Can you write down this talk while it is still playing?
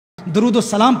दरूद व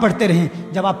सलाम पढ़ते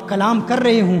रहें। जब आप कलाम कर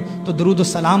रहे हों तो दरूद व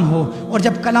सलाम हो, और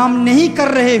जब कलाम नहीं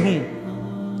कर रहे हों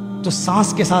तो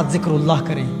सांस के साथ ज़िक्रुल्लाह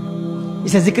करें।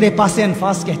 इसे ज़िक्र पासे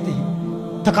अनफास कहते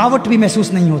हैं। थकावट भी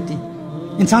महसूस नहीं होती,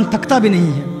 इंसान थकता भी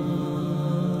नहीं है।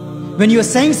 When you are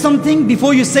saying something,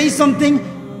 before you say something,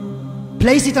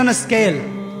 place it on a scale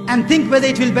and think whether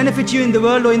it will benefit you in the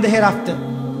world or in the hereafter.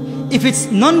 If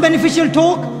it's non-beneficial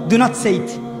talk, do not say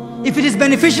it. If it is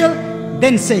beneficial,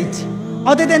 then say it.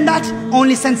 Other than that,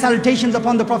 only send salutations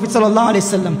upon the Prophet sallallahu alaihi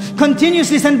wasallam.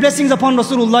 Continuously send blessings upon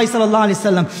Rasulullah sallallahu alaihi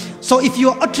wasallam. So if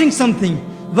you are uttering something,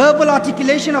 verbal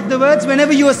articulation of the words,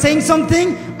 whenever you are saying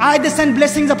something, either send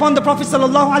blessings upon the Prophet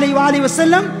sallallahu alaihi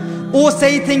wasallam or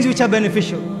say things which are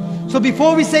beneficial. So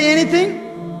before we say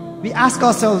anything, we ask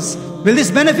ourselves, will this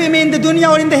benefit me in the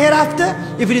dunya or in the hereafter?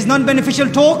 If it is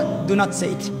non-beneficial talk, do not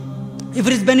say it. If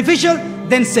it is beneficial,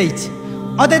 then say it.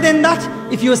 Other than that,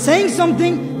 if you are saying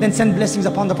something, then send blessings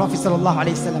upon the Prophet sallallahu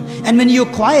alaihi wasallam. And when you're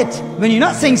quiet, when you're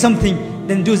not saying something,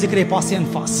 then do zikr pasi and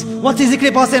fast. What is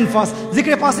zikr pasi and fast?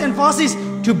 Zikr pasi and fast is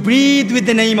to breathe with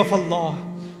the name of Allah.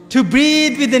 To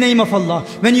breathe with the name of Allah.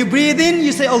 When you breathe in,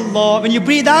 you say Allah. When you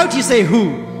breathe out, you say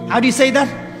Hu. How do you say that?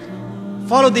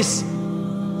 Follow this.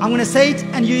 I'm going to say it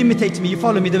and you imitate me. You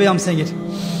follow me the way I'm saying it.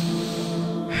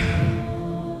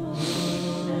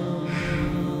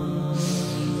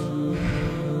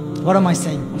 What am I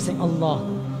saying? I'm saying Allah.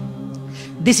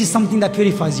 This is something that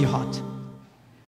purifies your heart.